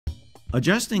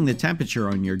Adjusting the temperature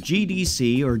on your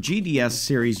GDC or GDS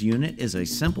series unit is a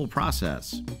simple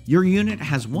process. Your unit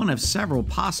has one of several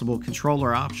possible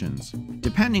controller options.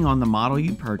 Depending on the model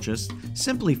you purchased,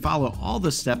 simply follow all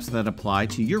the steps that apply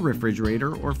to your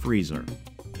refrigerator or freezer.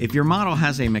 If your model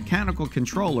has a mechanical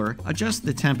controller, adjust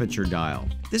the temperature dial.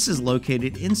 This is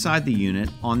located inside the unit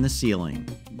on the ceiling.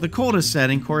 The coldest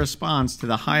setting corresponds to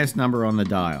the highest number on the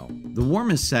dial. The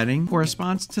warmest setting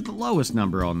corresponds to the lowest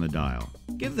number on the dial.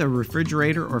 Give the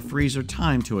refrigerator or freezer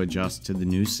time to adjust to the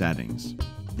new settings.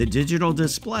 The digital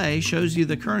display shows you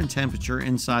the current temperature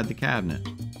inside the cabinet.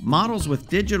 Models with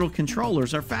digital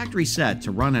controllers are factory set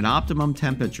to run at optimum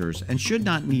temperatures and should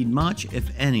not need much,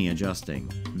 if any,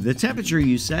 adjusting. The temperature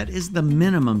you set is the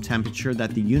minimum temperature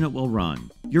that the unit will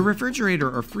run. Your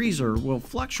refrigerator or freezer will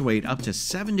fluctuate up to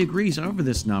 7 degrees over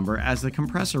this number as the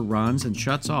compressor runs and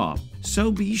shuts off,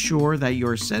 so be sure that you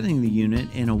are setting the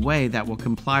unit in a way that will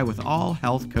comply with all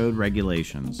health code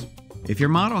regulations. If your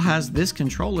model has this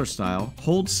controller style,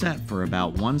 hold set for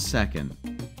about 1 second.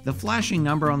 The flashing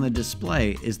number on the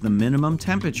display is the minimum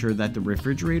temperature that the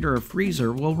refrigerator or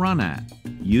freezer will run at.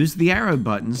 Use the arrow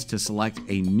buttons to select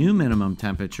a new minimum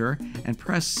temperature and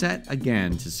press set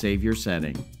again to save your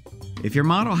setting. If your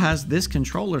model has this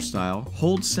controller style,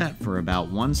 hold set for about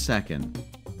 1 second.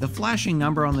 The flashing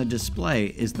number on the display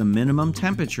is the minimum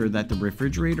temperature that the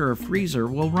refrigerator or freezer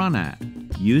will run at.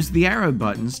 Use the arrow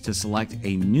buttons to select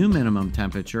a new minimum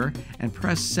temperature and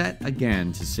press set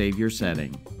again to save your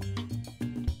setting.